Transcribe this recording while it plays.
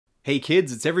Hey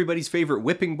kids, it's everybody's favorite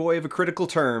whipping boy of a critical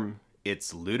term.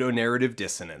 It's Ludonarrative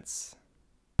Dissonance.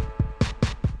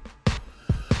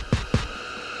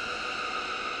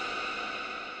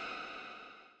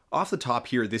 Off the top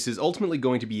here, this is ultimately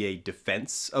going to be a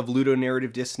defense of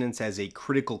ludonarrative dissonance as a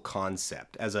critical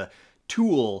concept, as a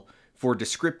tool for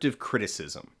descriptive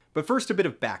criticism. But first, a bit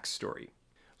of backstory.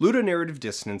 Ludonarrative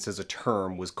dissonance as a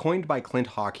term was coined by Clint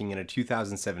Hawking in a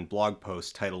 2007 blog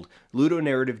post titled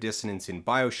Ludonarrative Dissonance in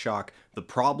BioShock, The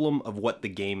Problem of What the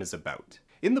Game is About.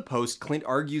 In the post, Clint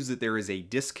argues that there is a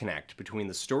disconnect between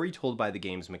the story told by the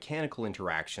game's mechanical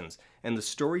interactions and the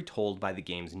story told by the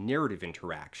game's narrative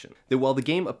interaction. That while the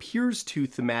game appears to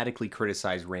thematically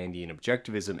criticize Randian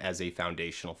objectivism as a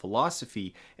foundational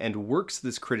philosophy and works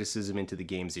this criticism into the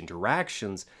game's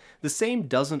interactions, the same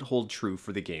doesn't hold true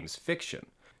for the game's fiction.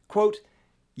 Quote,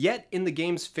 "Yet in the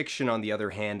game's fiction, on the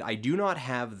other hand, I do not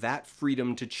have that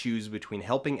freedom to choose between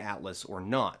helping Atlas or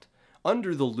not.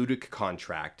 Under the ludic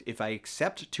contract, if I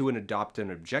accept to and adopt an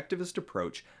objectivist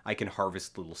approach, I can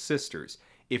harvest little sisters.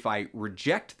 If I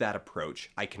reject that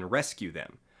approach, I can rescue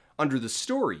them. Under the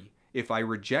story, if I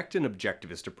reject an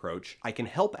objectivist approach, I can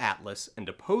help Atlas and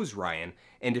oppose Ryan,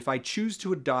 and if I choose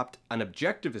to adopt an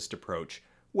objectivist approach,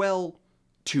 well,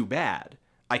 too bad.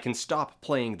 I can stop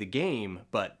playing the game,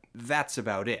 but that's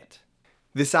about it."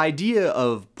 This idea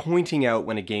of pointing out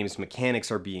when a game's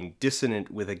mechanics are being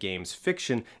dissonant with a game's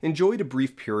fiction enjoyed a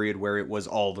brief period where it was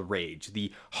all the rage,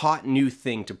 the hot new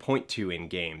thing to point to in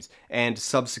games, and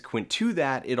subsequent to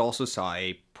that, it also saw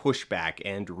a pushback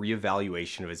and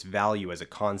reevaluation of its value as a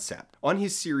concept. On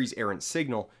his series Errant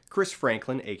Signal, Chris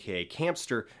Franklin, aka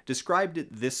Campster, described it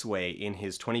this way in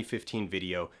his 2015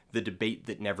 video, The Debate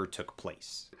That Never Took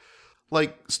Place.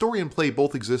 Like, story and play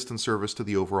both exist in service to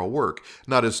the overall work,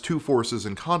 not as two forces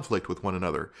in conflict with one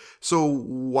another. So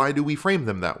why do we frame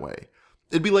them that way?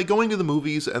 It'd be like going to the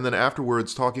movies and then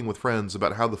afterwards talking with friends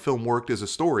about how the film worked as a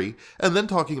story, and then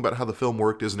talking about how the film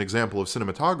worked as an example of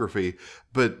cinematography,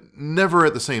 but never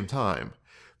at the same time.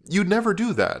 You'd never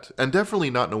do that, and definitely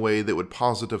not in a way that would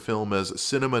posit a film as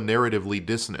cinema narratively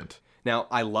dissonant. Now,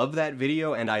 I love that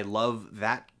video, and I love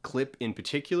that clip in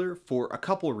particular for a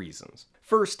couple reasons.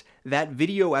 First, that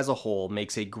video as a whole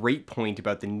makes a great point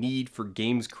about the need for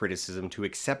games criticism to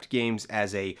accept games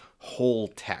as a whole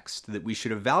text, that we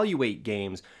should evaluate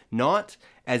games not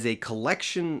as a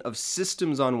collection of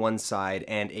systems on one side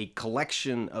and a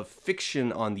collection of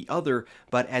fiction on the other,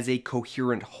 but as a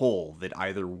coherent whole that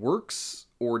either works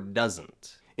or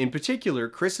doesn't. In particular,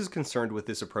 Chris is concerned with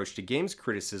this approach to games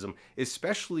criticism,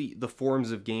 especially the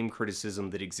forms of game criticism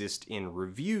that exist in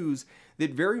reviews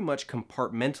that very much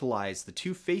compartmentalize the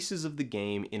two faces of the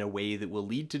game in a way that will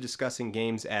lead to discussing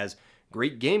games as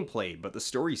great gameplay, but the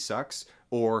story sucks,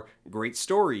 or great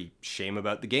story, shame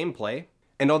about the gameplay.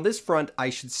 And on this front, I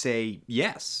should say,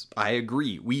 yes, I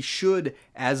agree. We should,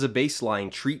 as a baseline,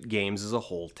 treat games as a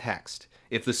whole text.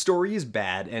 If the story is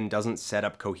bad and doesn't set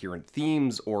up coherent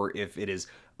themes, or if it is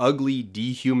ugly,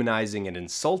 dehumanizing, and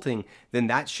insulting, then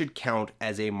that should count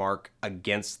as a mark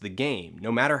against the game,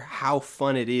 no matter how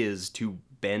fun it is to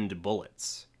bend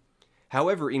bullets.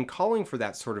 However, in calling for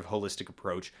that sort of holistic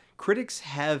approach, critics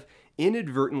have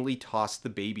inadvertently tossed the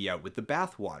baby out with the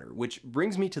bathwater, which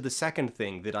brings me to the second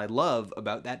thing that I love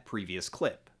about that previous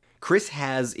clip. Chris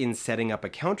has, in setting up a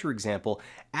counterexample,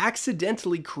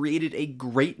 accidentally created a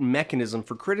great mechanism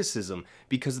for criticism,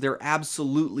 because there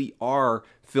absolutely are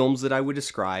films that I would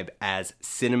describe as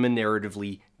cinema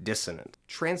narratively dissonant.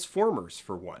 Transformers,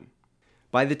 for one.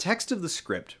 By the text of the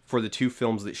script for the two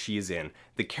films that she is in,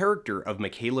 the character of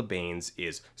Michaela Baines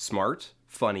is smart,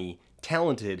 funny,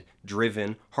 talented,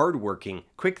 driven, hardworking,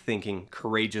 quick-thinking,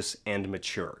 courageous, and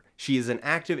mature. She is an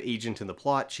active agent in the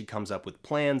plot, she comes up with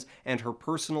plans, and her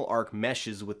personal arc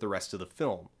meshes with the rest of the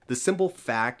film. The simple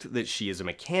fact that she is a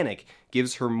mechanic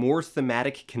gives her more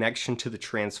thematic connection to the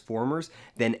Transformers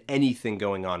than anything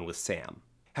going on with Sam.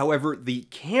 However, the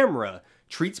camera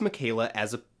treats Michaela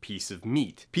as a piece of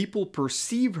meat. People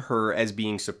perceive her as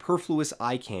being superfluous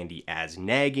eye candy, as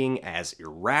nagging, as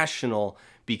irrational,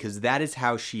 because that is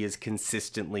how she is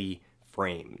consistently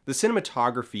framed. The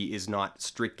cinematography is not,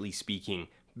 strictly speaking,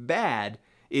 bad.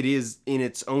 It is, in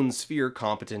its own sphere,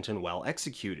 competent and well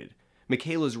executed.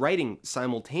 Michaela's writing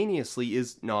simultaneously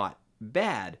is not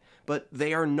bad, but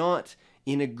they are not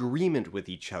in agreement with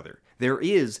each other. There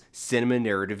is cinema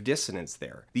narrative dissonance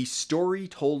there. The story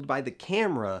told by the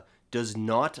camera does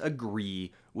not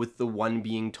agree with the one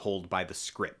being told by the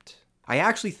script. I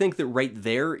actually think that right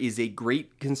there is a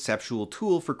great conceptual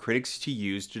tool for critics to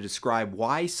use to describe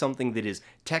why something that is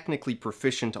technically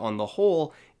proficient on the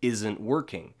whole isn't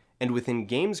working. And within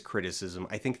games criticism,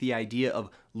 I think the idea of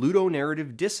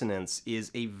Ludonarrative Dissonance is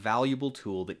a valuable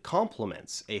tool that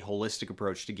complements a holistic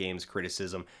approach to games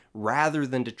criticism rather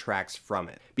than detracts from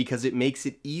it, because it makes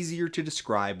it easier to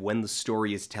describe when the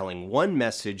story is telling one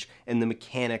message and the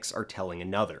mechanics are telling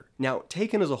another. Now,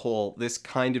 taken as a whole, this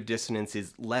kind of dissonance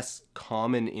is less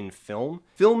common in film.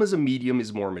 Film as a medium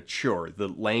is more mature, the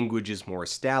language is more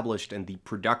established, and the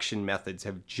production methods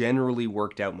have generally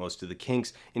worked out most of the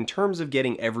kinks in terms of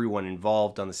getting everyone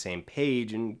involved on the same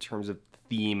page in terms of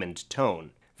theme and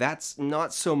tone. That's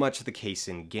not so much the case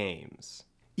in games.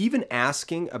 Even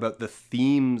asking about the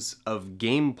themes of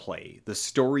gameplay, the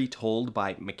story told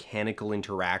by mechanical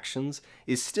interactions,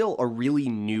 is still a really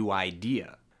new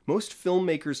idea. Most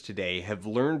filmmakers today have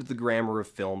learned the grammar of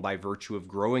film by virtue of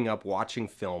growing up watching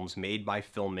films made by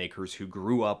filmmakers who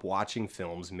grew up watching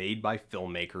films made by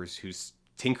filmmakers who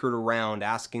tinkered around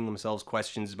asking themselves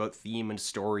questions about theme and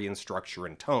story and structure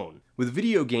and tone. With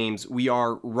video games, we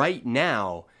are, right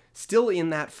now, still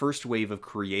in that first wave of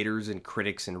creators and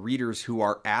critics and readers who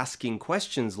are asking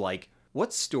questions like,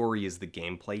 what story is the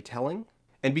gameplay telling?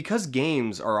 And because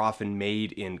games are often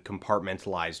made in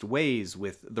compartmentalized ways,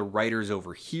 with the writers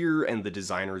over here and the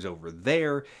designers over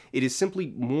there, it is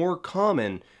simply more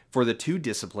common for the two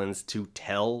disciplines to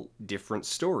tell different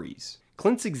stories.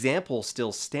 Clint's example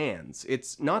still stands.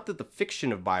 It's not that the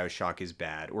fiction of BioShock is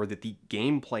bad or that the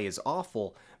gameplay is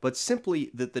awful, but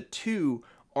simply that the two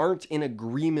aren't in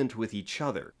agreement with each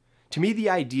other. To me, the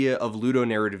idea of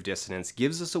ludonarrative dissonance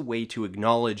gives us a way to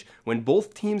acknowledge when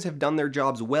both teams have done their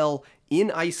jobs well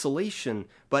in isolation,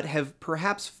 but have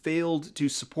perhaps failed to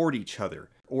support each other,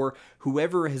 or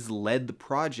whoever has led the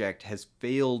project has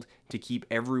failed to keep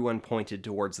everyone pointed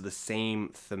towards the same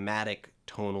thematic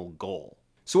tonal goal.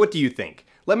 So what do you think?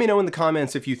 Let me know in the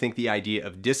comments if you think the idea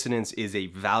of dissonance is a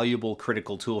valuable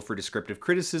critical tool for descriptive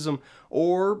criticism,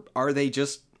 or are they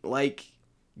just like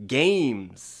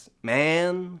games,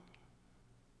 man?